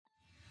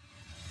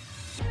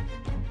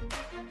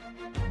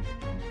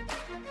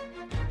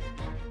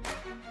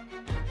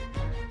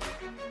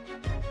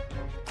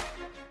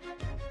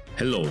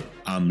Hello,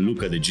 I'm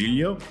Luca De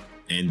Giglio,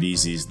 and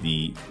this is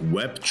the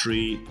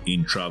Web3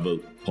 in Travel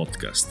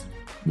podcast,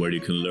 where you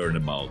can learn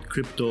about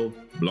crypto,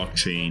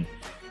 blockchain,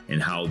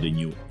 and how the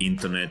new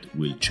internet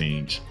will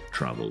change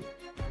travel.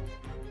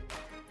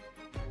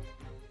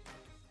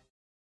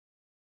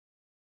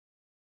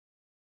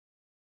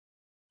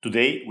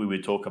 Today, we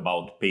will talk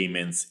about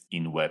payments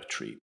in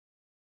Web3.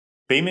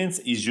 Payments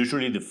is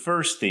usually the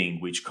first thing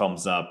which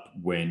comes up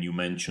when you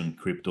mention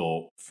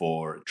crypto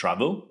for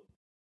travel,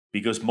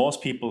 because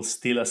most people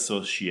still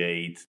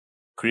associate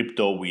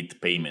crypto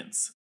with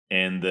payments.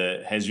 And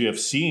as you have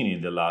seen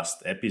in the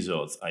last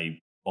episodes, I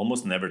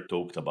almost never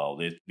talked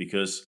about it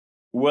because,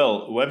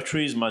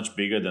 Web3 is much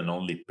bigger than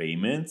only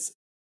payments.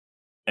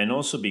 And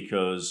also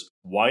because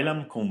while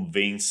I'm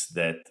convinced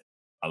that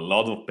a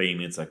lot of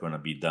payments are going to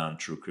be done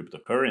through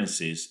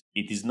cryptocurrencies,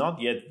 it is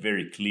not yet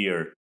very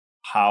clear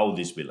how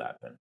this will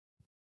happen.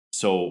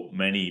 So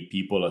many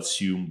people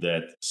assume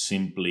that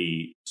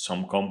simply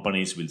some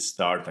companies will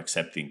start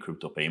accepting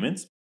crypto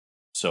payments.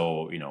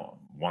 So,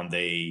 one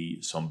day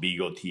some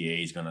big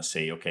OTA is going to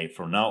say, okay,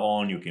 from now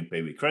on, you can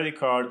pay with credit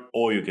card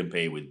or you can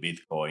pay with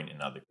Bitcoin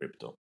and other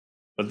crypto.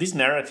 But this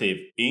narrative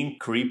in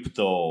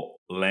crypto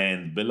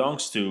land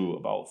belongs to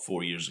about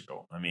 4 years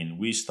ago.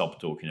 We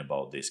stopped talking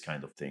about these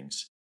kind of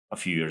things a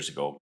few years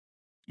ago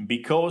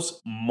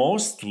because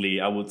mostly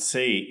I would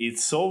say it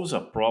solves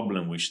a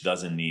problem which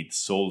doesn't need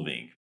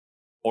solving.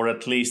 Or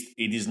at least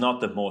it is not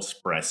the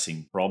most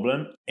pressing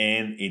problem,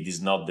 and it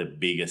is not the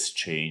biggest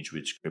change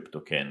which crypto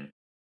can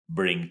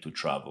bring to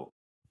travel.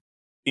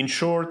 In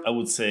short, I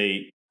would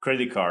say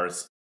credit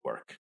cards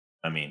work.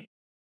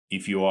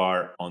 If you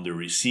are on the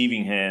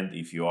receiving hand,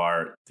 if you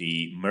are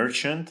the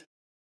merchant,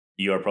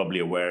 you are probably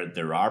aware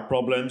there are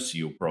problems.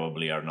 You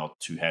probably are not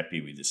too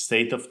happy with the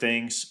state of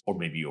things, or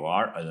maybe you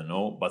are, I don't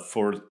know. But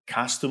for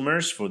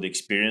customers, for the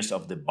experience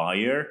of the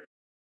buyer,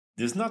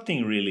 there's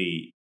nothing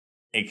really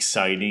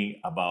exciting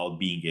about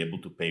being able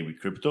to pay with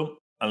crypto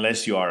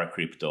unless you are a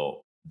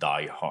crypto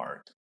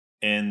diehard.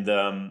 And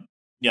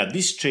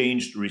this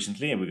changed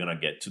recently, and we're going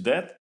to get to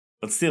that.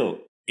 But still,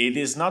 it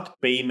is not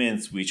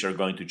payments which are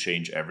going to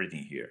change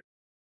everything here.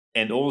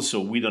 And also,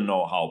 we don't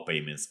know how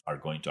payments are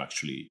going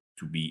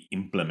to be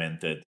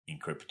implemented in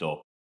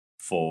crypto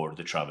for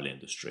the travel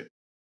industry.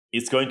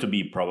 It's going to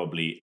be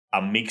probably a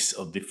mix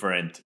of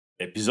different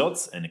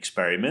episodes and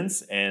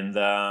experiments, and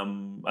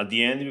at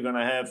the end we're going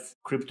to have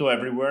crypto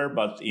everywhere,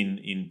 but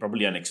in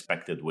probably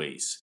unexpected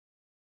ways.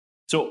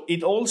 So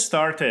it all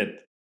started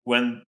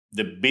when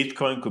the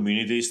Bitcoin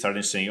community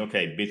started saying,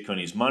 okay, Bitcoin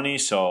is money,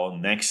 so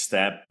next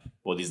step,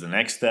 what is the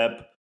next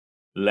step?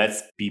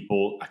 Let's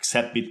people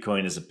accept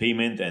Bitcoin as a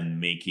payment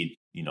and make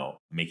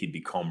it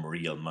become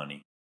real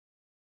money.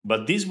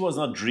 But this was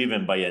not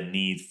driven by a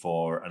need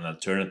for an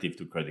alternative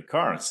to credit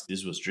cards.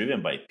 This was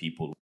driven by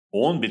people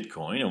own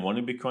Bitcoin and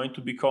wanted Bitcoin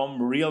to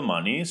become real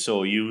money,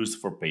 so used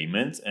for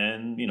payments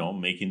and,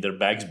 making their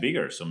bags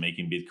bigger, so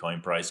making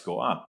Bitcoin price go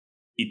up.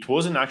 It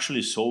wasn't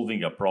actually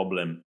solving a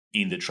problem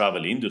in the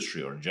travel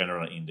industry or in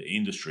general in the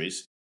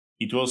industries.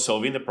 It was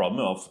solving the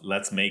problem of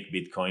let's make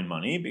Bitcoin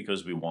money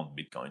because we want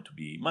Bitcoin to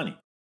be money.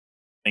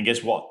 And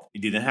guess what?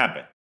 It didn't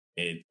happen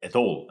at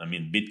all.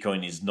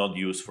 Bitcoin is not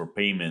used for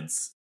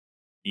payments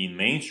in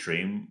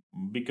mainstream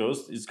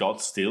because it's got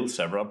still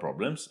several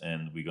problems,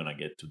 and we're going to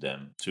get to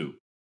them too.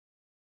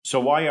 So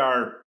why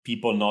are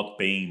people not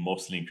paying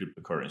mostly in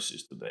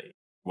cryptocurrencies today?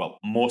 Well,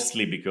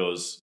 mostly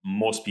because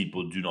most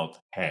people do not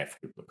have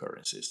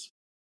cryptocurrencies.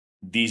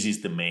 This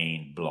is the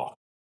main block,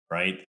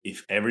 right?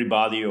 If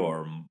everybody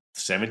or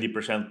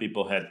 70% of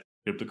people had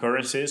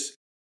cryptocurrencies,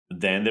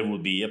 then there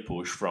would be a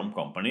push from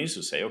companies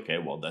to say, okay,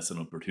 well, that's an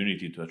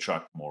opportunity to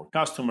attract more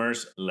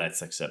customers.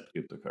 Let's accept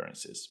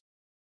cryptocurrencies.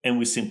 And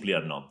we simply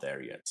are not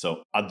there yet.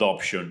 So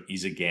adoption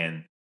is,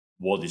 again,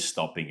 what is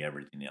stopping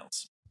everything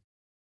else.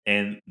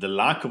 And the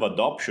lack of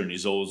adoption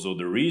is also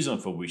the reason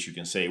for which you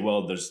can say,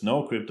 well, there's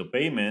no crypto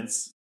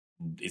payments.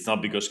 It's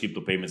not because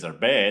crypto payments are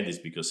bad. It's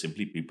because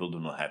simply people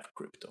do not have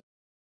crypto.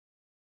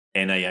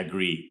 And I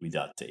agree with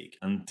that take.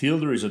 Until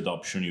there is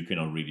adoption, you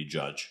cannot really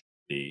judge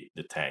the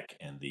tech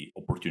and the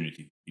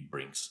opportunity it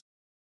brings.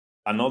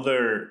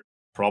 Another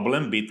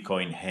problem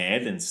Bitcoin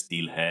had and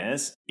still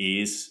has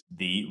is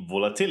the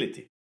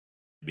volatility.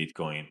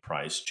 Bitcoin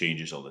price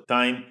changes all the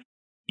time.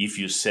 If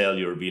you sell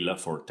your villa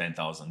for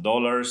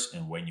 $10,000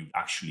 and when you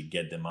actually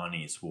get the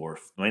money, it's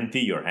worth 20,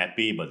 you're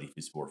happy. But if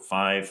it's worth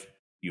 5,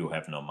 you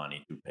have no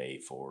money to pay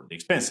for the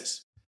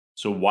expenses.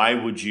 So why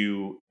would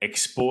you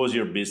expose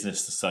your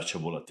business to such a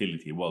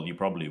volatility? Well, you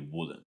probably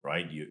wouldn't,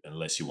 right?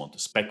 Unless you want to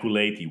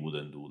speculate, you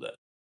wouldn't do that.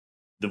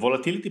 The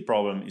volatility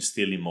problem is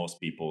still in most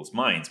people's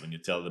minds. When you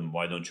tell them,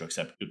 why don't you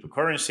accept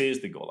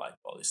cryptocurrencies? They go like,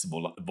 well, it's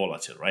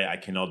volatile, right? I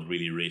cannot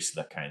really risk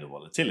that kind of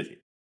volatility.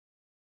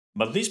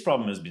 But this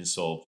problem has been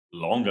solved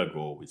long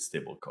ago with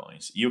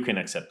stablecoins. You can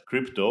accept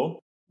crypto,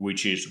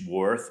 which is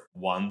worth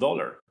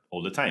 $1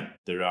 all the time.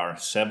 There are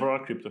several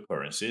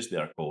cryptocurrencies that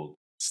are called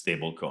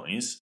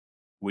stablecoins,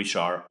 which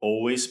are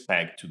always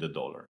pegged to the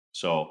dollar.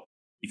 So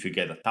if you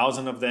get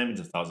 1,000 of them, it's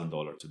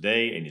 $1,000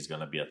 today, and it's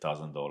going to be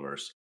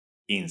 $1,000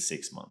 in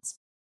 6 months.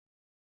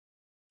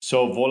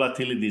 So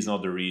volatility is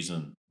not the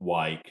reason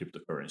why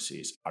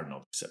cryptocurrencies are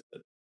not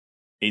accepted.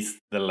 It's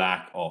the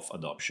lack of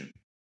adoption.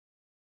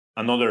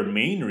 Another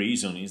main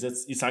reason is that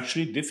it's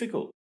actually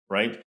difficult,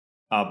 right?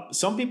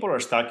 Some people are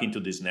stuck into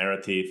this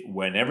narrative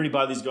when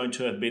everybody's going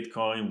to have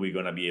Bitcoin, we're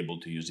going to be able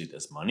to use it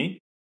as money.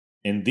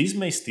 And this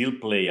may still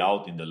play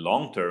out in the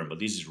long term, but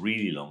this is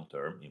really long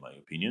term, in my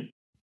opinion.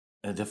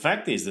 And the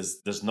fact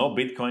is, there's no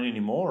Bitcoin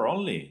anymore,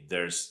 only.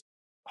 There's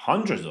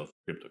hundreds of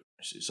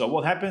cryptocurrencies. So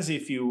what happens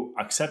if you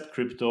accept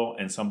crypto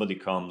and somebody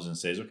comes and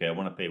says, okay, I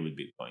want to pay with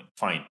Bitcoin?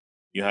 Fine.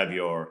 You have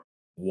your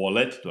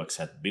wallet to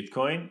accept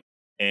Bitcoin.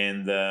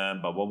 And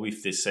but what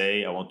if they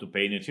say, I want to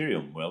pay in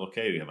Ethereum? Well,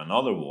 okay, you have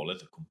another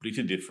wallet, a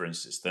completely different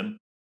system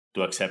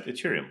to accept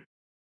Ethereum.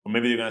 Or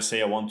maybe they're going to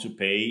say, I want to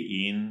pay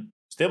in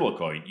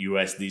stablecoin,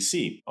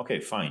 USDC. Okay,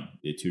 fine.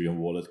 The Ethereum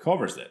wallet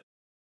covers that.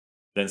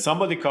 Then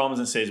somebody comes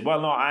and says,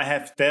 well, no, I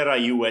have Terra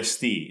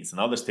UST. It's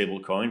another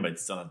stablecoin, but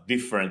it's on a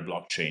different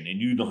blockchain,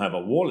 and you don't have a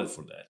wallet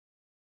for that.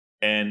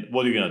 And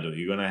what are you going to do?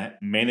 You're going to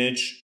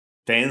manage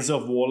tens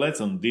of wallets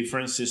on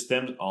different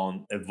systems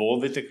on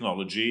evolving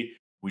technology,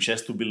 which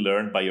has to be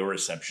learned by your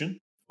reception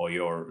or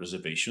your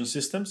reservation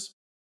systems.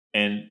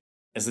 And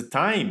as the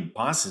time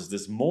passes,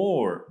 there's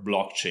more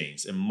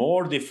blockchains and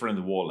more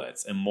different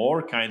wallets and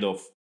more kind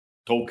of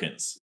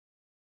tokens,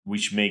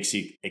 which makes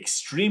it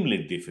extremely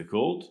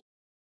difficult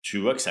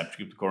to accept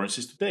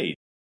cryptocurrencies today.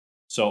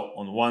 So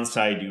on one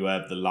side, you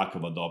have the lack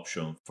of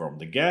adoption from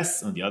the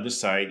guests. On the other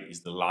side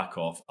is the lack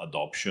of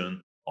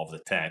adoption of the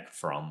tech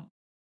from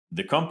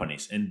the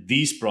companies. And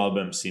this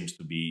problem seems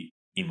to be,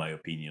 in my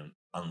opinion,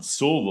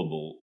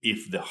 unsolvable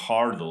if the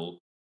hurdle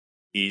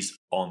is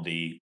on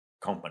the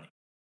company.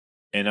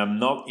 And I'm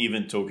not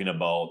even talking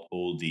about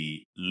all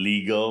the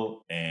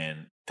legal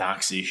and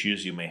tax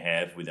issues you may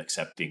have with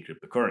accepting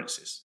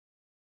cryptocurrencies.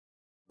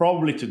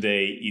 Probably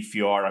today, if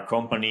you are a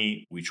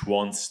company which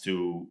wants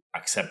to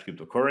accept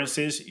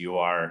cryptocurrencies, you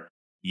are,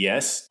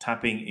 yes,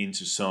 tapping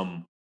into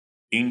some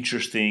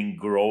interesting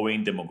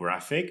growing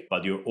demographic,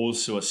 but you're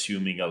also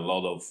assuming a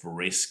lot of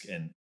risk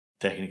and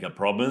technical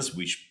problems,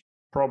 which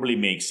probably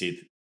makes it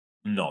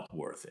not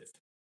worth it.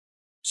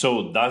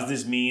 So does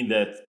this mean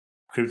that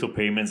crypto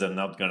payments are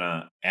not going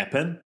to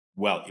happen?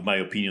 Well, in my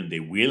opinion, they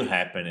will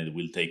happen and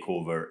will take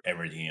over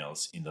everything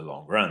else in the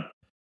long run.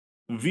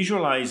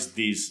 Visualize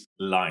this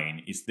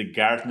line. It's the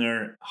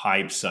Gartner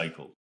hype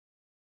cycle,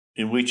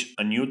 in which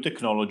a new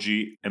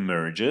technology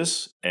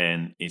emerges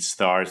and it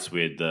starts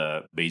with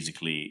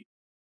basically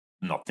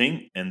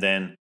nothing. And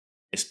then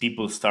as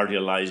people start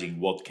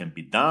realizing what can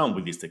be done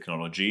with this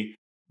technology,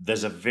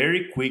 there's a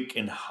very quick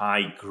and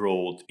high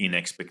growth in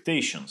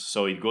expectations.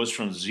 So it goes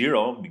from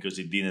zero, because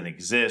it didn't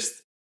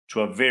exist,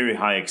 to a very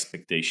high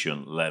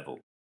expectation level.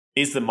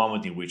 It's the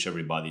moment in which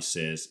everybody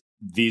says,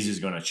 this is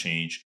going to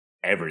change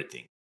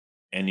everything.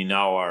 And in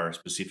our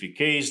specific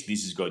case,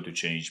 this is going to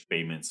change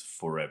payments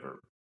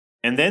forever.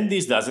 And then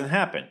this doesn't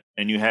happen.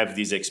 And you have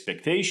these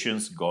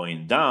expectations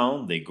going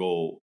down. They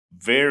go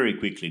very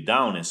quickly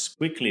down as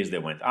quickly as they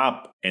went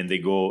up. And they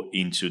go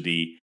into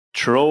the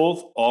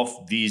trough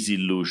of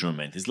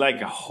disillusionment. It's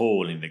like a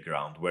hole in the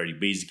ground where you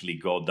basically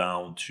go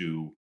down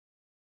to,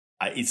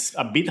 it's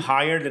a bit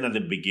higher than at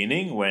the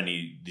beginning when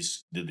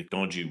the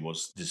technology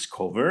was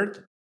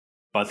discovered,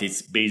 but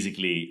it's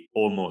basically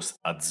almost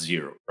at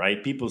zero,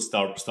 right? People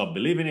stop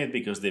believing it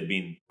because they've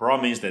been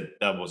promised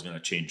that was going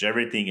to change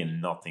everything, and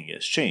nothing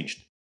has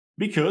changed.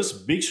 Because,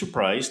 big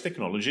surprise,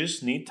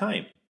 technologies need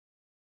time.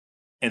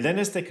 And then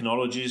as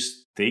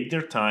technologies take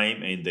their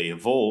time and they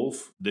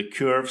evolve, the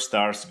curve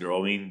starts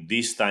growing,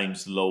 this time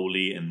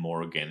slowly and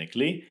more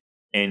organically.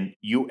 And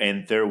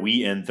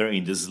we enter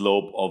in the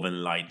slope of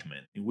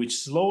enlightenment, in which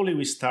slowly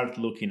we start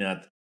looking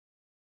at,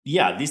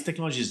 yeah, this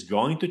technology is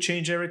going to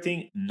change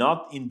everything,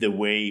 not in the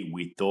way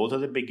we thought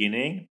at the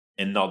beginning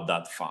and not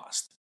that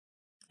fast.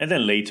 And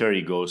then later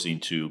it goes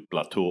into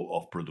plateau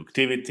of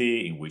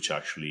productivity, in which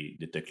actually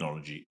the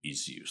technology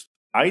is used.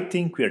 I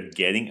think we are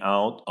getting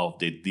out of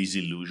the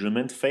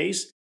disillusionment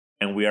phase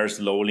and we are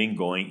slowly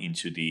going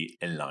into the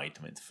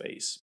enlightenment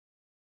phase.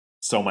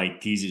 So my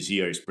thesis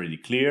here is pretty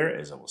clear.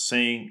 As I was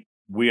saying,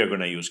 we are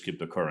going to use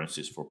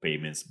cryptocurrencies for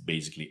payments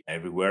basically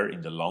everywhere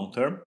in the long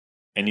term.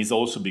 And it's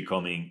also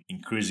becoming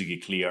increasingly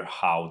clear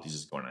how this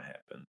is going to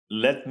happen.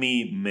 Let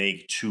me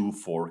make two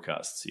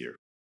forecasts here.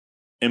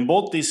 In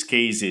both these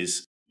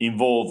cases,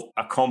 involve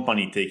a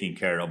company taking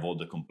care of all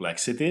the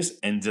complexities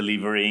and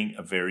delivering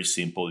a very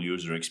simple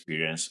user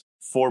experience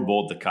for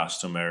both the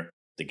customer,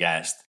 the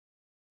guest,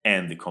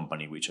 and the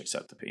company which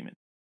accepts the payment.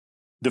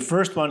 The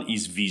first one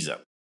is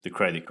Visa, the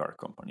credit card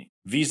company.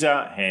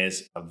 Visa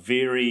has a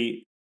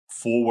very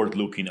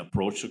forward-looking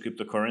approach to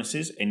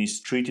cryptocurrencies and is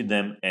treating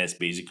them as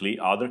basically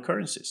other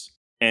currencies.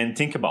 And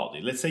think about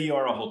it. Let's say you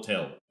are a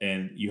hotel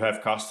and you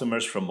have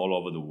customers from all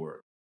over the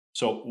world.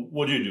 So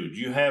what do? Do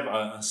you have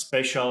a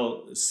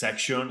special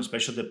section, a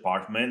special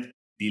department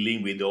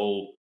dealing with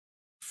all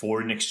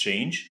foreign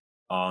exchange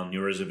on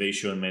your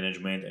reservation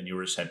management and your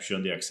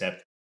reception? They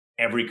accept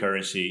every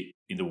currency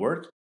in the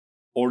world?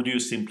 Or do you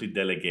simply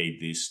delegate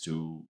this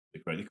to the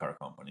credit card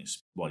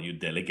companies? Well, you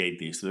delegate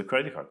this to the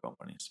credit card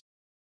companies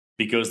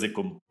because the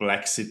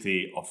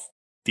complexity of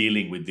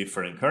dealing with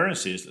different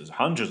currencies, there's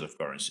hundreds of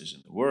currencies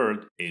in the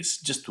world, is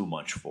just too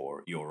much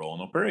for your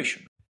own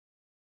operation.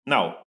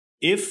 Now,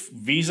 if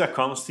Visa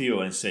comes to you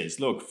and says,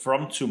 look,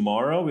 from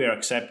tomorrow we are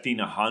accepting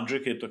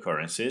 100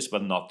 cryptocurrencies,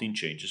 but nothing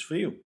changes for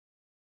you,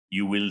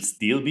 you will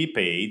still be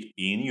paid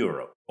in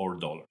euro or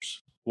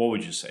dollars, what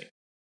would you say?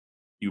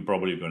 You're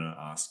probably going to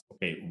ask,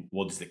 okay,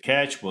 what is the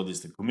catch? What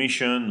is the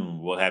commission?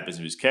 What happens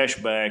with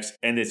cashbacks?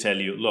 And they tell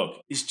you,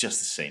 look, it's just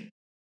the same.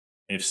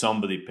 If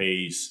somebody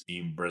pays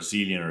in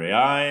Brazilian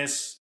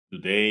reais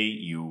today,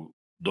 you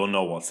don't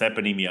know what's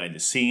happening behind the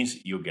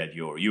scenes, you get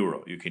your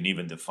euro. You can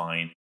even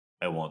define,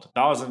 I want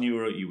 1,000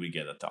 euro, you will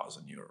get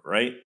 1,000 euro,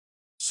 right?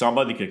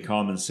 Somebody can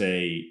come and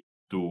say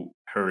to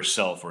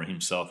herself or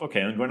himself,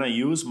 okay, I'm going to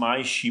use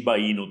my Shiba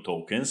Inu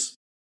tokens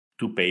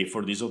to pay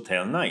for this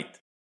hotel night.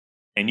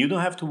 And you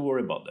don't have to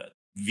worry about that.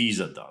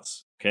 Visa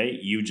does, okay?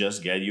 You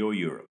just get your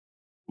euro.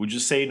 Would you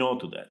say no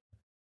to that?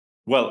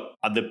 Well,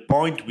 at the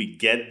point we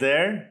get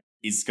there,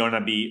 it's going to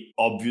be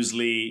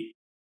obviously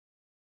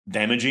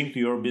damaging to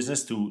your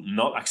business to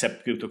not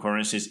accept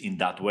cryptocurrencies in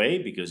that way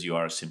because you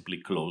are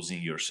simply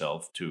closing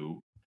yourself to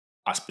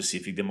a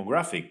specific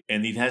demographic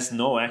and it has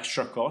no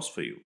extra cost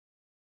for you.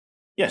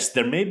 Yes,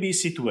 there may be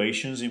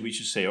situations in which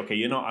you say,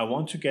 okay, I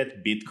want to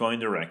get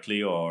Bitcoin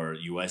directly or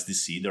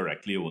USDC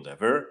directly or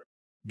whatever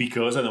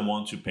because I don't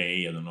want to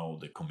pay,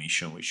 the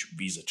commission which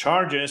Visa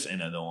charges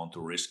and I don't want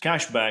to risk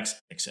cashbacks,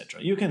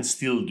 etc. You can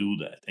still do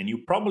that. And you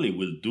probably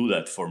will do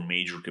that for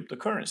major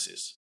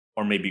cryptocurrencies.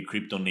 Or maybe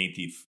crypto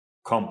native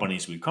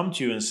companies will come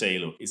to you and say,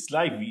 look, it's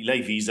like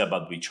Visa,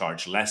 but we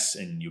charge less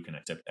and you can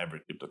accept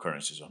every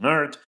cryptocurrencies on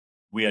earth.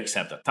 We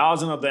accept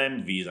 1,000 of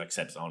them. Visa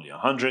accepts only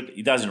 100.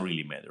 It doesn't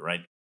really matter,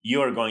 right?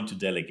 You are going to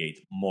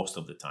delegate most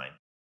of the time.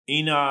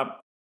 In a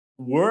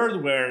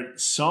world where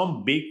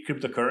some big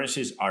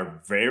cryptocurrencies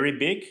are very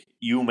big,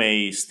 you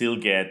may still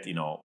get,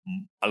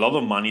 a lot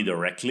of money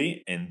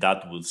directly, and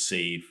that will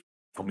save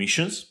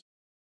commissions.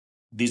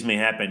 This may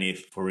happen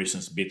if, for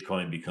instance,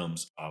 Bitcoin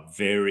becomes a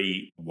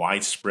very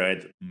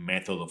widespread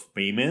method of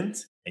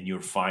payment, and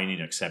you're fine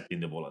in accepting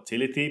the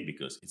volatility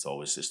because it's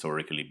always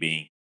historically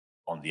being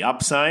on the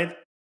upside.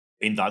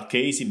 In that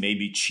case, it may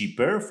be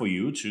cheaper for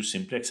you to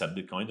simply accept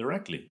Bitcoin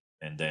directly.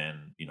 And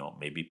then,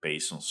 maybe pay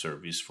some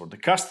service for the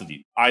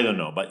custody. I don't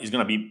know, but it's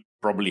going to be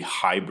probably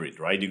hybrid,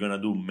 right? You're going to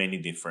do many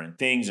different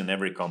things and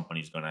every company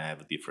is going to have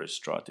a different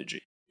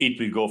strategy. It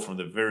will go from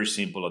the very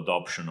simple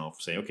adoption of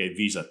say, okay,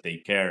 Visa,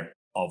 take care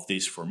of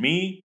this for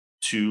me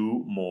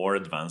to more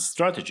advanced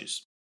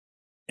strategies.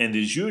 And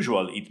as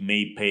usual, it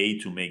may pay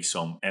to make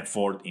some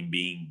effort in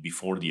being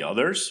before the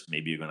others.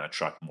 Maybe you're going to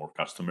attract more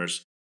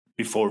customers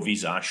before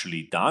Visa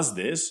actually does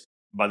this.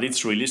 But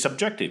it's really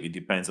subjective. It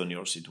depends on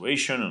your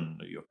situation, on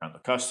your kind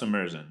of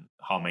customers, and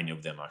how many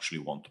of them actually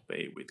want to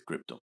pay with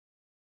crypto.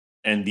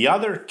 And the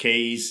other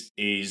case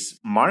is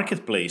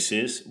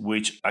marketplaces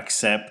which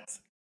accept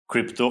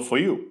crypto for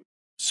you.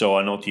 So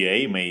an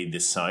OTA may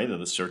decide at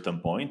a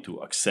certain point to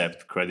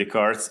accept credit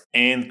cards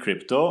and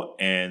crypto,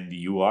 and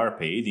you are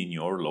paid in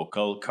your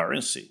local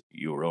currency,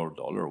 euro, or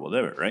dollar, or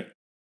whatever, right?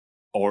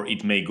 Or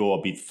it may go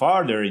a bit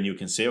farther and you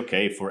can say,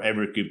 okay, for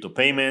every crypto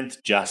payment,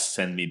 just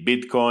send me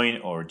Bitcoin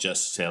or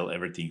just sell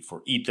everything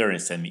for Ether and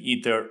send me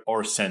Ether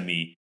or send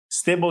me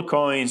stable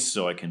coins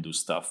so I can do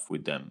stuff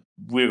with them.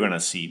 We're going to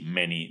see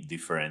many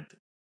different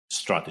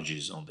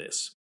strategies on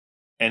this.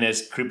 And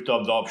as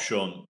crypto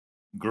adoption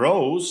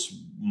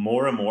grows,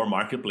 more and more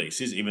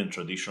marketplaces, even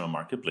traditional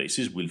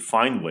marketplaces, will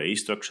find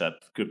ways to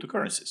accept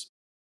cryptocurrencies.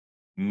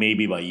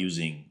 Maybe by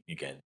using,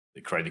 again, the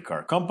credit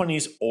card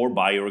companies, or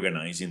by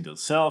organizing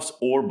themselves,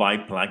 or by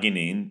plugging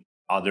in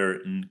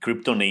other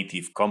crypto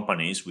native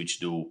companies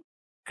which do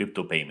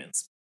crypto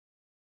payments.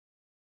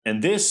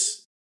 And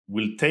this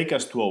will take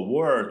us to a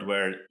world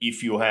where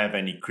if you have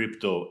any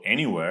crypto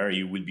anywhere,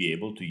 you will be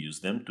able to use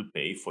them to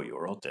pay for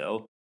your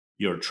hotel,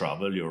 your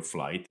travel, your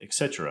flight,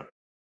 etc.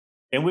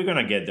 And we're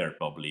going to get there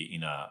probably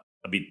in a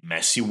bit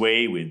messy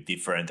way with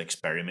different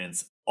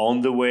experiments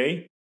on the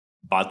way,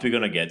 but we're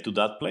going to get to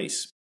that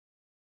place.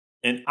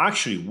 And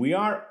actually, we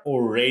are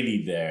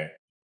already there.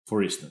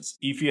 For instance,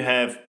 if you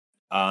have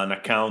an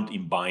account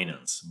in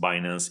Binance,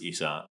 Binance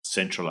is a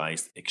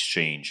centralized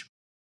exchange.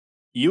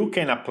 You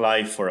can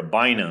apply for a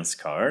Binance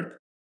card,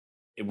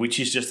 which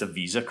is just a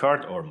Visa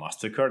card or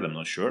MasterCard, I'm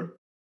not sure,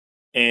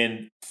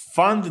 and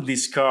fund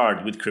this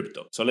card with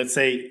crypto. So let's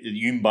say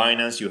in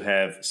Binance, you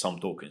have some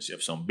tokens. You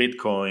have some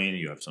Bitcoin,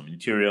 you have some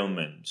Ethereum,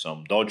 and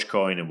some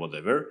Dogecoin and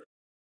whatever.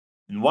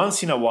 And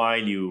once in a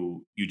while,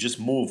 you just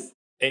move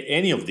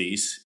any of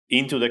these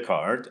into the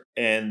card.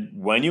 And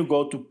when you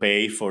go to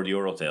pay for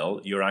your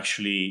hotel, you're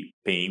actually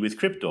paying with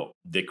crypto.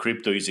 The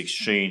crypto is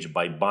exchanged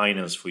by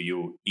Binance for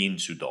you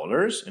into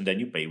dollars, and then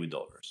you pay with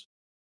dollars.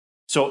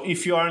 So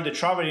if you are in the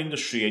travel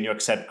industry and you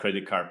accept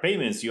credit card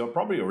payments, you're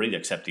probably already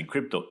accepting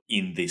crypto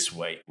in this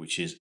way, which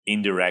is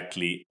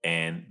indirectly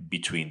and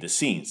between the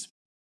scenes.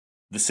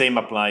 The same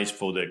applies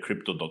for the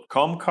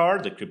Crypto.com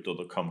card. The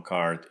Crypto.com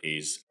card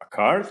is a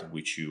card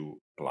which you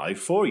apply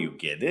for, you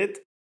get it,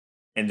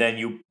 and then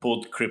you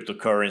put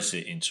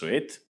cryptocurrency into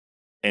it.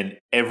 And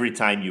every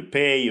time you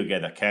pay, you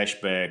get a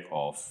cashback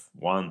of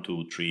 1,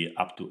 2, 3,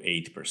 up to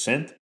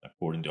 8%,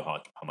 according to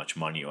how much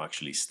money you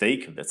actually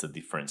stake. That's a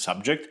different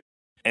subject.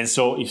 And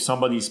so if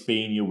somebody is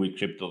paying you with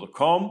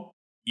Crypto.com,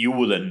 you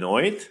wouldn't know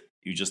it.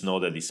 You just know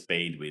that it's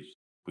paid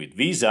with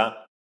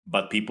Visa,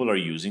 but people are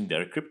using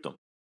their crypto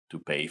to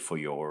pay for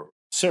your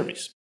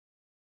service.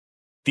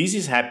 This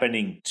is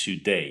happening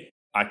today.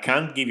 I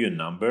can't give you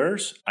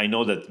numbers. I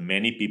know that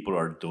many people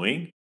are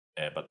doing,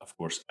 but of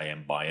course I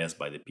am biased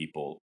by the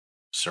people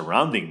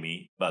surrounding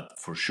me, but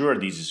for sure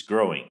this is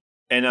growing.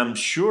 And I'm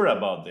sure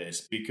about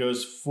this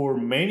because for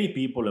many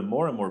people and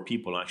more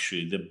people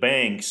actually, the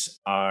banks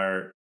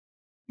are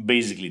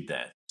basically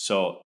dead.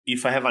 So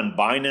if I have a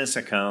Binance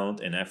account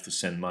and I have to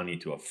send money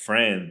to a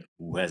friend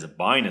who has a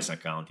Binance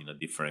account in a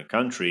different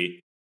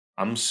country,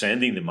 I'm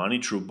sending the money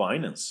through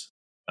Binance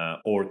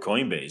or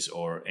Coinbase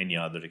or any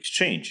other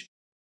exchange.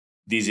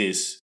 This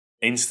is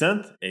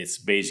instant. It's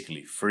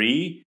basically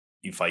free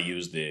if I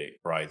use the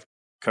right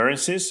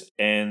currencies,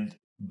 and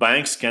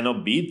banks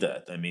cannot beat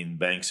that. I mean,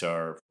 banks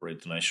are for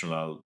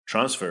international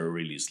transfer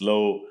really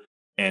slow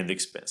and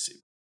expensive.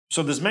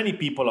 So there's many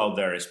people out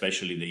there,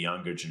 especially the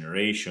younger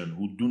generation,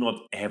 who do not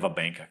have a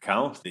bank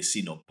account. They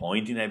see no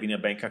point in having a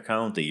bank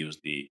account. They use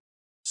the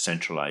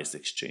centralized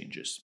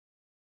exchanges.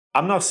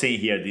 I'm not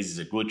saying here this is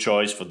a good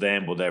choice for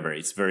them, whatever.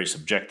 It's very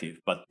subjective,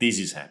 but this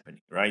is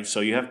happening, right?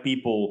 So you have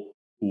people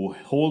who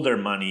hold their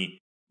money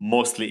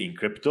mostly in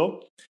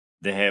crypto.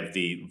 They have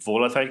the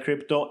volatile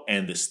crypto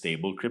and the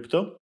stable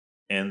crypto,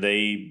 and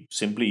they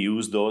simply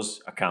use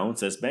those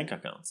accounts as bank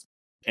accounts.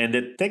 And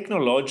the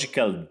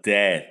technological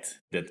debt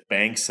that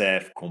banks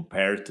have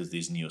compared to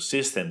these new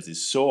systems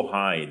is so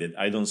high that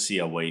I don't see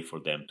a way for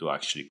them to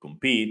actually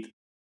compete,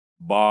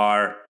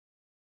 bar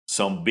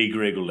some big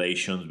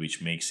regulations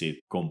which makes it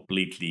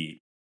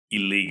completely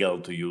illegal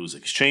to use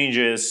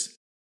exchanges,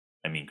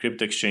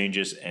 crypto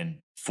exchanges, and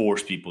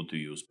force people to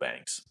use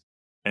banks.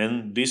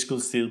 And this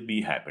could still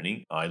be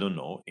happening. I don't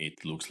know.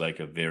 It looks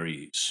like a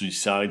very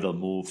suicidal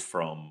move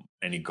from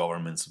any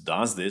government who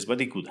does this,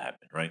 but it could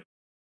happen, right?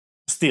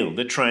 Still,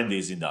 the trend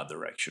is in that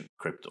direction,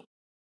 crypto.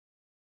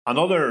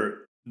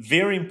 Another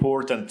very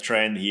important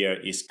trend here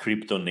is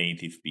crypto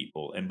native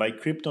people. And by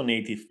crypto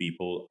native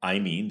people, I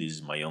mean, this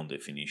is my own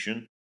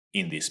definition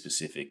in this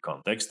specific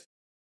context,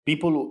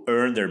 people who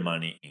earn their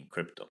money in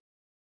crypto.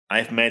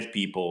 I've met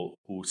people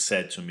who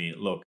said to me,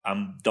 look, I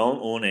don't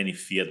own any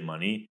fiat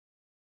money.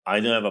 I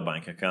don't have a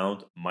bank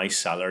account. My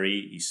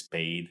salary is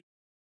paid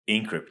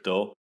in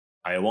crypto.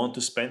 I want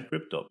to spend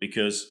crypto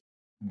because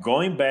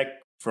going back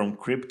from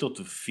crypto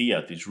to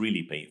fiat is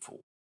really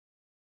painful.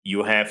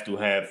 You have to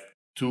have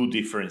two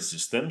different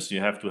systems.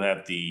 You have to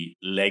have the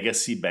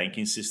legacy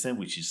banking system,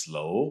 which is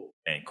slow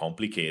and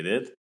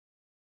complicated,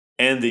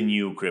 and the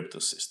new crypto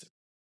system.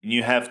 And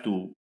you have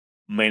to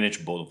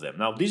manage both of them.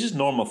 Now, this is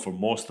normal for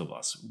most of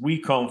us. We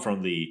come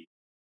from the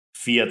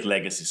fiat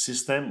legacy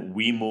system.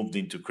 We moved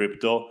into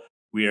crypto.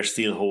 We are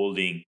still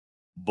holding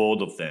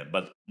both of them.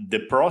 But the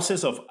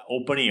process of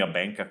opening a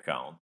bank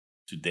account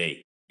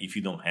today, if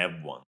you don't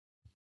have one,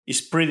 is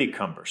pretty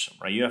cumbersome,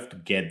 right? You have to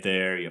get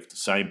there, you have to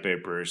sign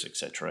papers,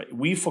 etc.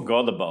 We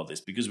forgot about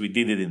this because we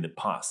did it in the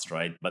past,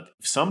 right? But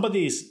if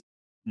somebody is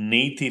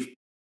native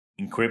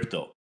in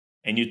crypto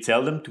and you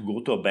tell them to go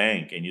to a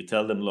bank and you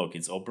tell them, look,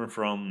 it's open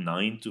from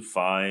 9 to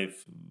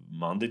 5,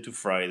 Monday to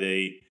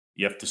Friday,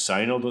 you have to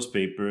sign all those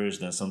papers.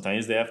 Then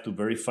sometimes they have to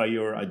verify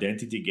your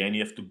identity again.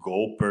 You have to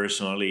go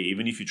personally,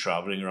 even if you're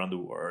traveling around the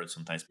world.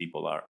 Sometimes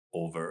people are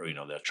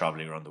they're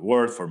traveling around the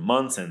world for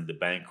months and the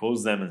bank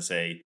calls them and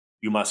say,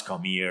 you must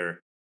come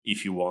here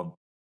if you want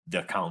the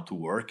account to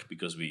work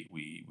because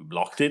we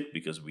blocked it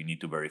because we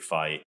need to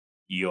verify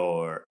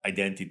your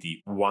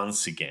identity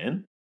once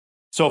again.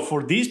 So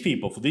for these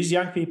people, for these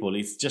young people,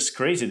 it's just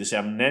crazy. They say,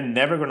 I'm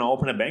never going to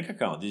open a bank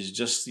account. This is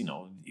just,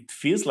 it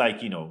feels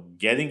like,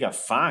 getting a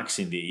fax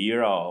in the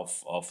era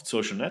of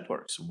social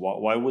networks.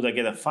 Why would I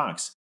get a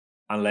fax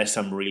unless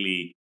I'm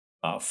really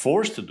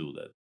forced to do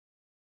that?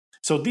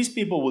 So these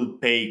people will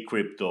pay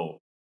crypto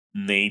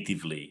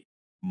natively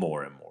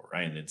more and more,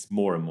 right? And it's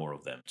more and more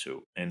of them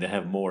too. And they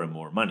have more and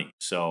more money.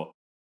 So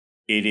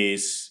it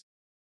is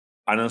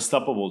an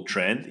unstoppable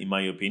trend, in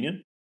my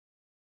opinion.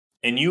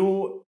 And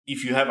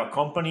if you have a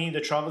company in the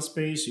travel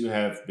space, you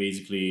have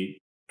basically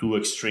two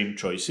extreme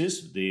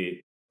choices. The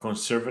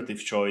conservative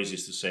choice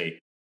is to say,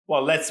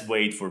 well, let's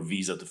wait for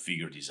Visa to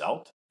figure this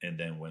out. And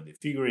then when they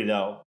figure it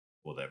out,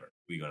 whatever,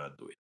 we're going to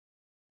do it.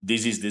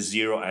 This is the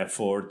zero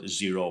effort,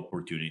 zero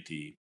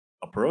opportunity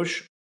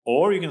approach.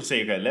 Or you can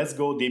say, okay, let's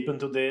go deep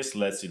into this.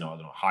 Let's,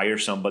 hire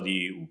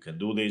somebody who can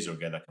do this or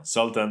get a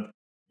consultant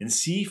and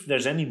see if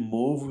there's any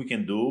move we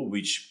can do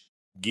which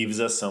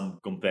gives us some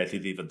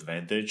competitive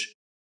advantage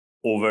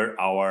over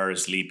our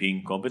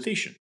sleeping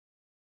competition.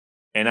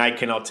 And I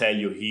cannot tell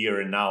you here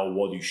and now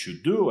what you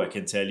should do. I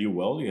can tell you,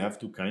 well, you have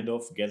to kind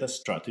of get a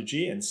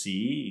strategy and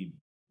see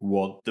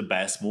what the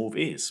best move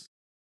is.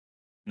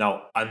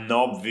 Now, an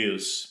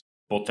obvious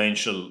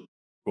potential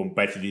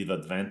competitive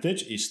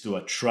advantage is to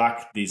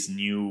attract this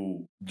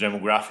new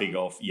demographic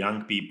of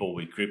young people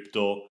with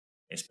crypto,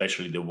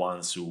 especially the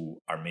ones who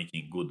are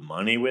making good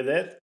money with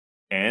it,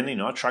 and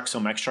attract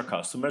some extra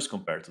customers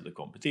compared to the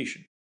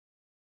competition.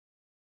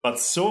 But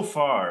so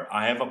far,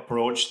 I have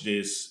approached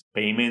this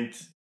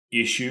payment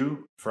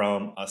issue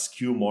from a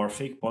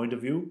skeuomorphic point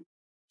of view.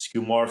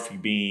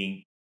 Skeuomorphic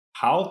being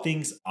how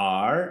things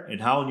are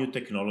and how new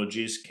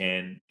technologies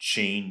can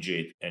change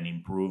it and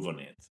improve on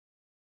it.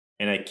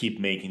 And I keep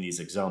making these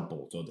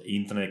examples. So the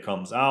internet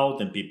comes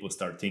out and people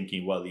start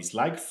thinking, well, it's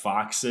like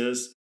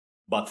faxes,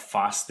 but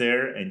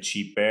faster and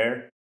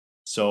cheaper.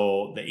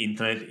 So the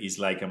internet is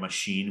like a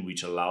machine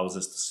which allows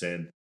us to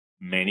send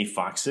many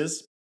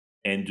faxes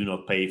and do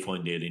not pay for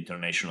the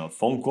international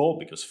phone call,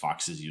 because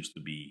faxes used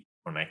to be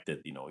connected.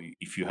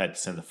 If you had to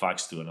send a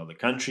fax to another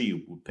country,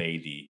 you would pay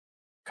the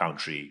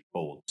country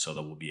code. So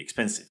that would be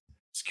expensive.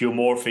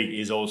 Skeuomorphic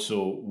is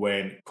also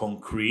when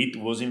concrete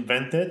was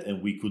invented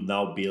and we could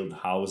now build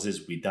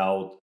houses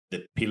without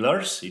the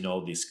pillars,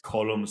 these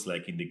columns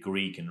like in the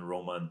Greek and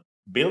Roman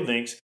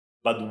buildings.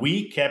 But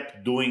we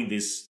kept doing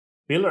these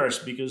pillars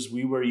because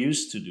we were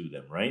used to do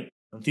them, right?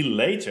 Until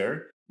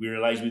later, we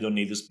realized we don't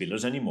need these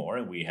pillars anymore.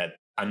 And we had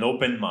an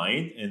open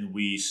mind and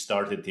we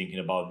started thinking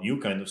about new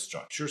kind of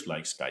structures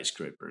like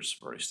skyscrapers,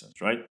 for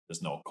instance, right?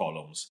 There's no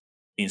columns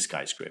in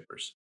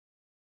skyscrapers.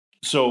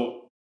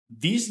 So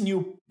these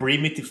new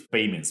primitive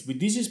payments,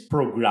 this is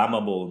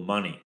programmable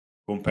money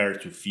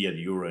compared to fiat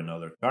euro and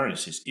other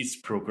currencies. It's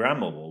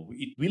programmable.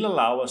 It will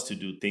allow us to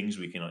do things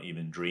we cannot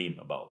even dream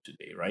about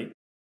today, right?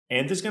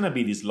 And there's going to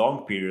be this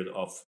long period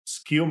of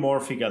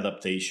skeuomorphic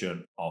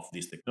adaptation of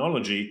this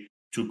technology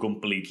to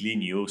completely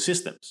new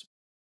systems.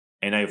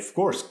 And I, of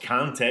course,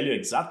 can't tell you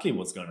exactly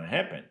what's going to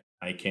happen.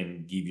 I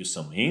can give you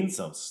some hints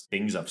of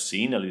things I've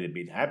seen a little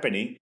bit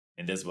happening,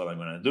 and that's what I'm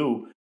going to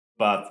do.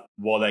 But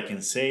what I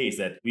can say is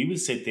that we will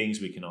say things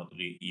we cannot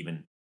really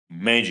even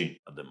imagine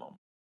at the moment.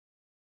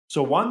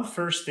 So one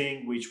first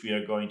thing which we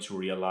are going to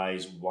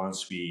realize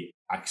once we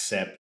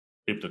accept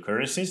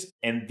cryptocurrencies,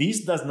 and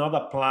this does not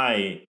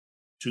apply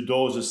to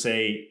those who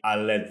say,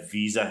 I'll let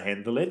Visa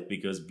handle it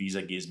because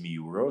Visa gives me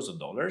euros or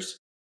dollars.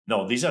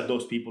 No, these are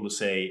those people who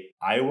say,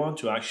 I want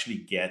to actually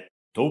get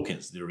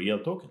tokens, the real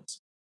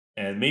tokens.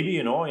 And maybe,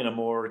 in a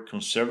more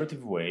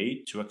conservative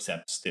way to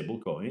accept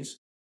stable coins.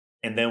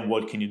 And then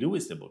what can you do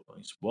with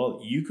stablecoins?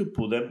 Well, you could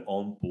put them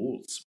on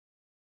pools.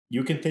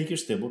 You can take your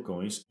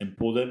stablecoins and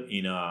put them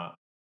in a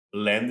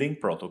lending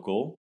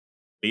protocol,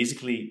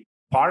 basically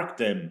park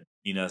them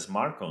in a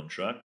smart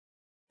contract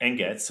and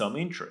get some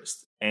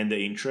interest. And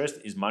the interest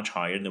is much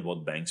higher than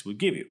what banks would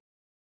give you.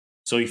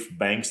 So if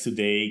banks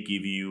today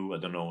give you,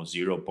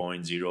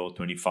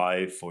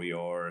 0.025 for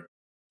your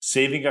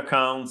saving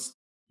accounts,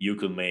 you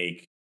could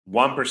make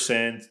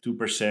 1%,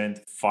 2%,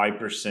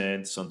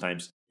 5%,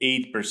 sometimes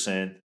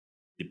 8%,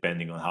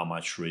 depending on how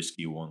much risk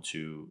you want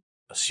to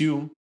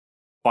assume,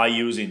 by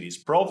using these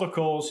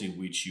protocols in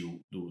which you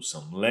do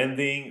some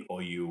lending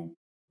or you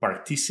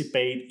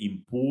participate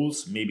in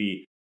pools,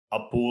 maybe a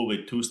pool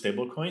with two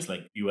stablecoins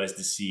like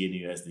USDC and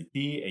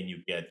USDT, and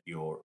you get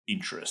your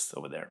interest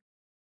over there.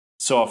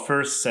 So a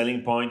first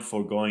selling point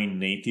for going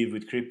native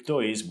with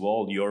crypto is,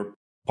 well, your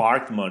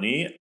parked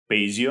money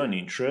pays you an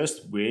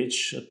interest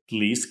which at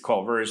least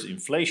covers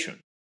inflation.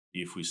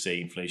 If we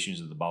say inflation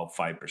is at about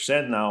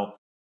 5% now,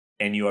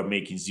 and you are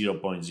making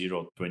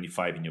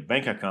 0.025 in your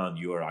bank account,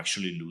 you are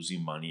actually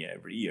losing money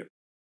every year.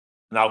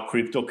 Now,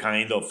 crypto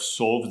kind of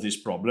solves this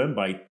problem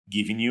by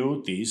giving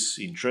you this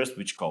interest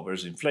which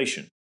covers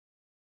inflation.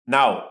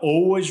 Now,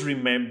 always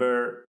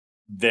remember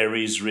there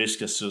is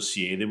risk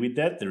associated with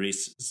that. There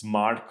is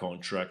smart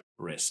contract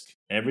risk.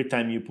 Every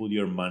time you put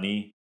your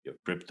money, your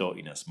crypto,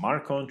 in a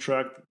smart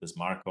contract, the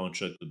smart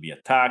contract could be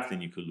attacked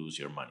and you could lose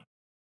your money.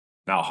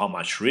 Now, how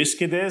much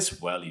risk it is?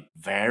 Well, it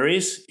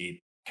varies. It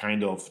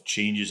kind of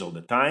changes all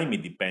the time.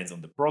 It depends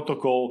on the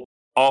protocol.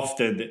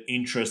 Often the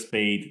interest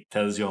paid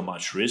tells you how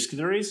much risk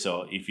there is.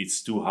 So if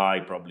it's too high,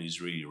 probably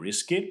it's really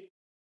risky,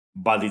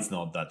 but it's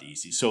not that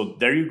easy. So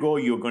there you go.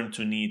 You're going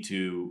to need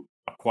to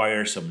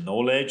acquire some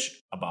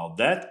knowledge about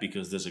that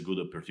because there's a good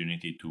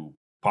opportunity to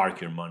park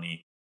your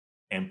money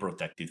and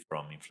protect it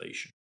from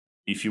inflation.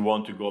 If you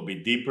want to go a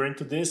bit deeper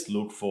into this,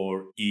 look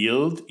for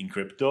yield in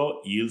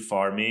crypto, yield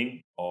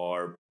farming,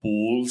 or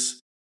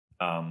pools,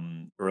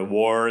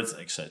 rewards,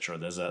 etc.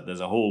 There's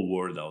a whole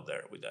world out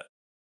there with that.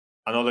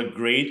 Another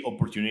great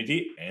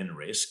opportunity and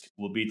risk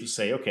will be to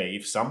say, okay,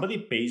 if somebody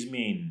pays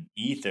me in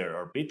Ether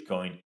or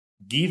Bitcoin,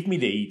 give me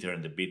the Ether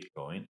and the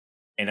Bitcoin,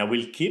 and I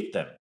will keep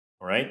them.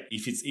 All right.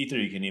 If it's Ether,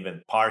 you can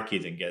even park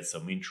it and get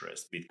some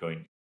interest.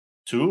 Bitcoin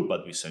too,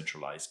 but with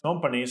centralized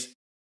companies.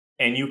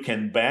 And you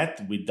can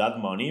bet with that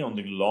money on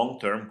the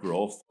long-term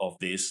growth of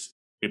these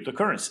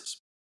cryptocurrencies.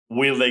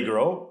 Will they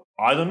grow?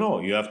 I don't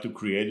know. You have to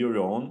create your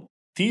own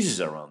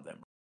thesis around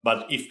them.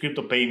 But if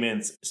crypto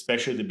payments,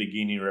 especially at the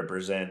beginning,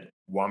 represent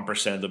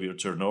 1% of your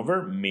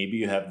turnover, maybe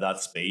you have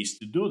that space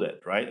to do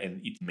that, right?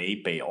 And it may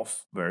pay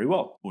off very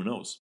well. Who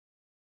knows?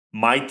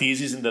 My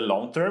thesis in the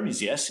long term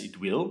is yes, it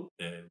will.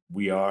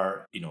 We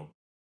are,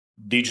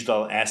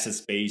 digital asset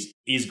space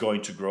is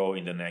going to grow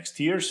in the next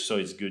years. So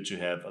it's good to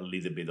have a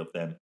little bit of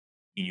them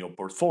in your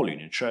portfolio, in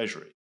your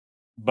treasury.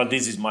 But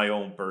this is my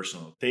own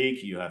personal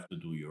take. You have to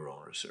do your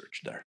own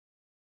research there.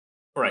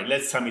 All right,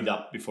 let's sum it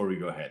up before we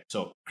go ahead.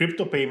 So,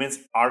 crypto payments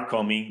are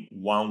coming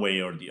one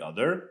way or the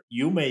other.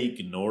 You may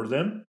ignore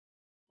them,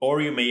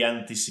 or you may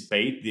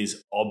anticipate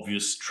this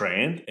obvious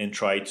trend and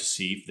try to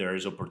see if there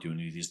is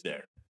opportunities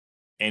there.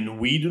 And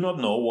we do not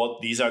know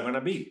what these are going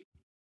to be.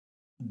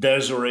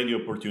 There's already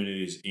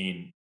opportunities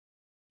in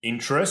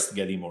interest,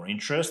 getting more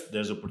interest.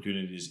 There's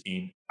opportunities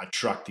in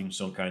attracting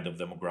some kind of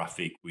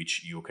demographic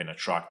which you can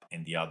attract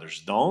and the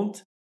others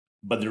don't.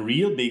 But the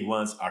real big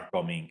ones are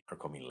coming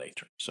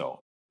later.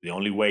 So the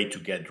only way to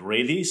get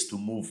ready is to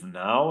move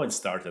now and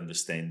start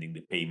understanding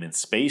the payment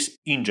space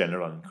in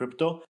general in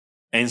crypto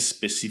and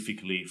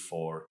specifically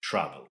for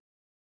travel.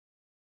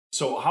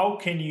 So how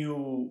can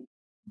you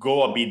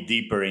go a bit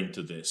deeper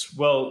into this?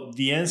 Well,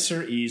 the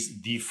answer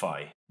is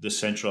DeFi,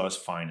 decentralized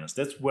finance.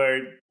 That's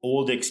where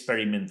all the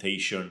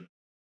experimentation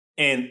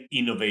and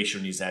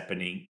innovation is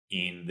happening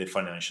in the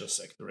financial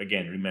sector.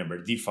 Again, remember,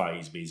 DeFi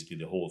is basically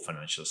the whole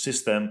financial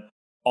system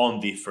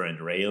on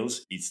different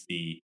rails. It's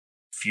the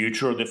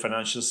future of the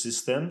financial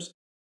systems.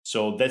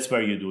 So that's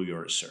where you do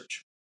your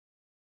research.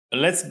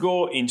 Let's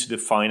go into the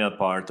final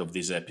part of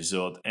this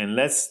episode and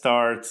let's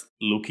start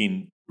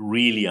looking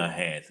really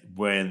ahead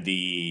when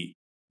the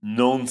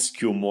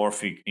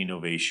non-skeuomorphic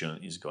innovation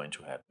is going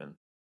to happen.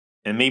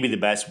 And maybe the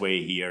best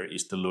way here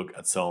is to look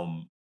at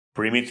some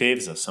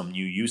primitives or some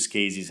new use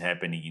cases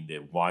happening in the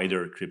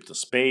wider crypto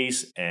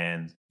space,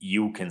 and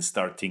you can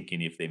start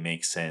thinking if they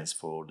make sense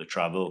for the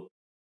travel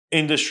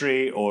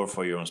industry or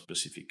for your own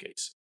specific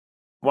case.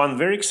 One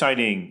very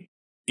exciting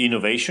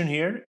innovation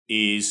here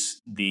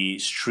is the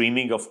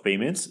streaming of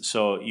payments.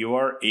 So you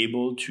are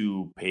able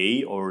to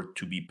pay or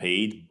to be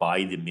paid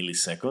by the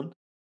millisecond.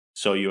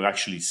 So you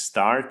actually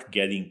start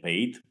getting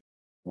paid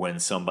when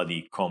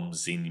somebody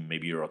comes in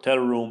maybe your hotel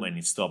room, and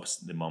it stops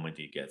the moment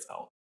it gets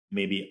out.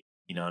 Maybe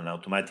in an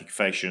automatic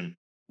fashion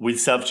with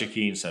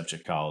self-check-in,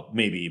 self-checkout,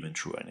 maybe even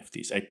through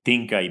NFTs. I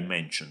think I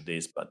mentioned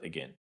this, but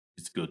again,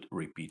 it's good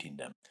repeating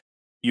them.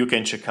 You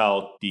can check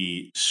out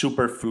the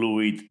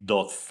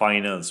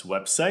superfluid.finance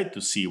website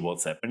to see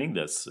what's happening.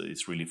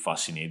 It's really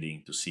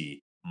fascinating to see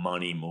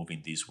money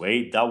moving this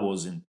way. That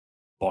wasn't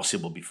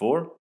possible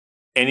before.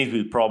 And it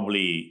will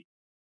probably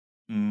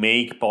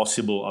make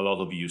possible a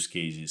lot of use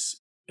cases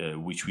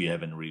which we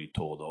haven't really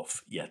thought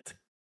of yet.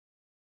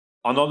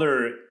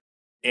 Another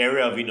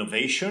area of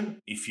innovation,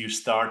 if you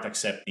start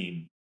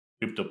accepting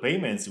crypto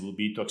payments, it will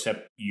be to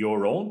accept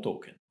your own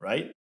token,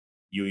 right?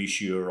 You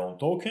issue your own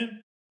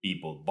token.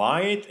 People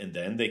buy it and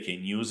then they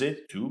can use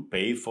it to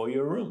pay for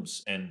your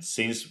rooms. And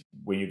since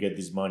when you get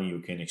this money, you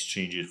can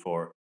exchange it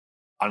for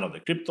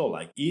another crypto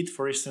like ETH,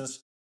 for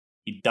instance,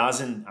 it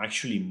doesn't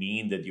actually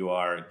mean that you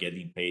are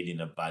getting paid in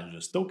a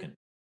valueless token.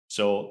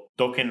 So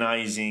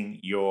tokenizing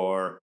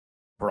your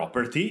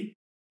property,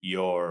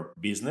 your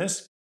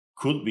business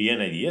could be an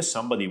idea.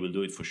 Somebody will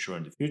do it for sure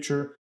in the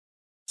future.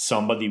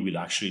 Somebody will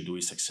actually do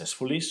it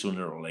successfully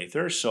sooner or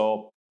later.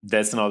 So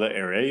that's another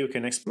area you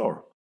can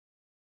explore.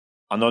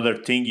 Another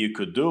thing you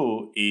could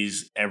do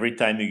is every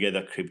time you get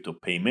a crypto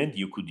payment,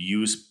 you could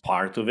use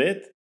part of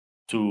it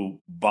to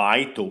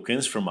buy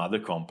tokens from other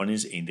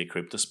companies in the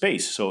crypto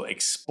space. So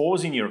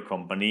exposing your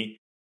company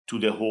to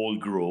the whole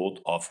growth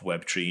of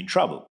Web3 in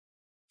travel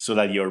so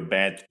that your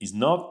bet is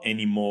not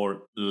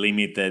anymore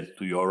limited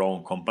to your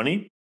own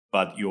company,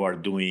 but you are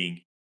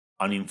doing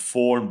an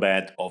informed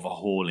bet of a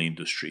whole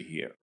industry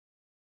here.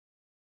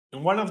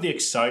 And one of the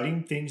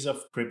exciting things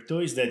of crypto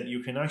is that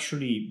you can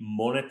actually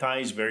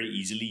monetize very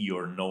easily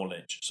your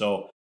knowledge.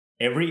 So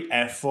every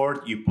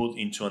effort you put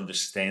into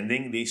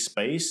understanding this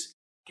space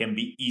can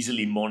be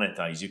easily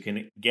monetized. You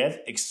can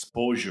get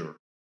exposure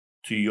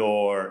to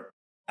your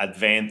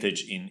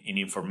advantage in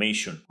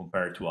information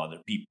compared to other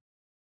people.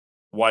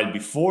 While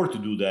before to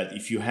do that,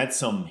 if you had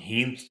some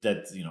hint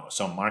that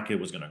some market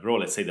was going to grow,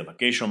 let's say the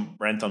vacation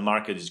rental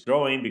market is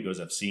growing because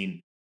I've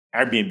seen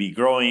Airbnb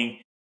growing,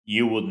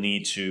 you would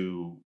need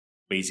to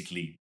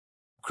basically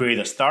create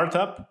a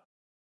startup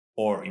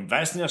or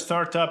invest in a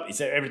startup.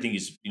 Everything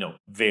is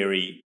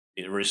very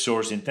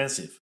resource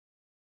intensive.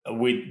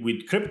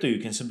 With crypto, you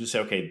can simply say,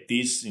 okay,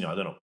 this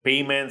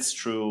payments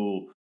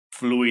through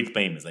fluid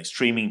payments like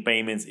streaming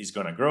payments is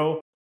gonna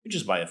grow. You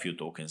just buy a few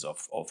tokens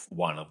of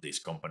one of these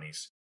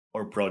companies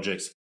or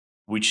projects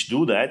which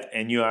do that,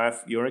 and you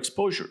have your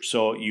exposure.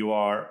 So you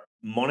are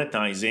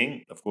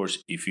monetizing, of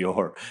course, if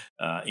your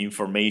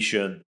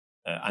information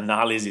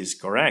analysis is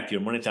correct, you're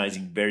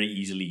monetizing very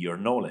easily your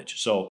knowledge.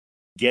 So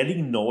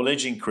getting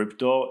knowledge in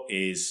crypto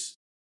is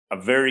a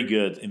very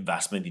good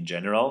investment in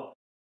general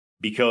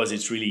because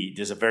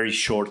there's a very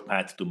short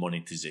path to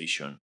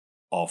monetization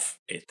of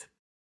it.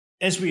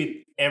 As with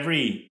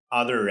every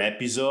other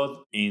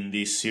episode in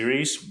this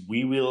series,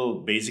 we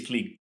will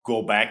basically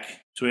go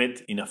back to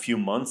it in a few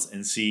months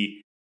and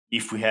see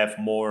if we have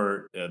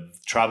more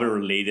travel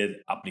related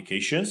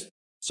applications.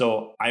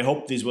 So I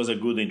hope this was a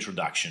good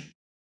introduction.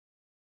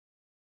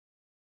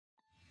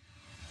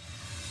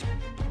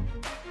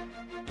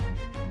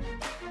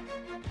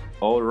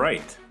 All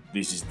right,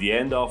 this is the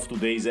end of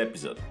today's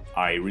episode.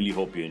 I really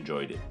hope you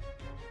enjoyed it.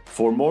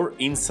 For more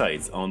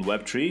insights on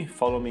Web3,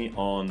 follow me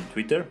on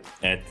Twitter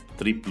at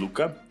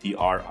Tripluca,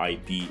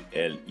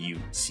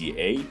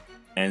 Tripluca,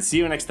 and see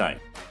you next time.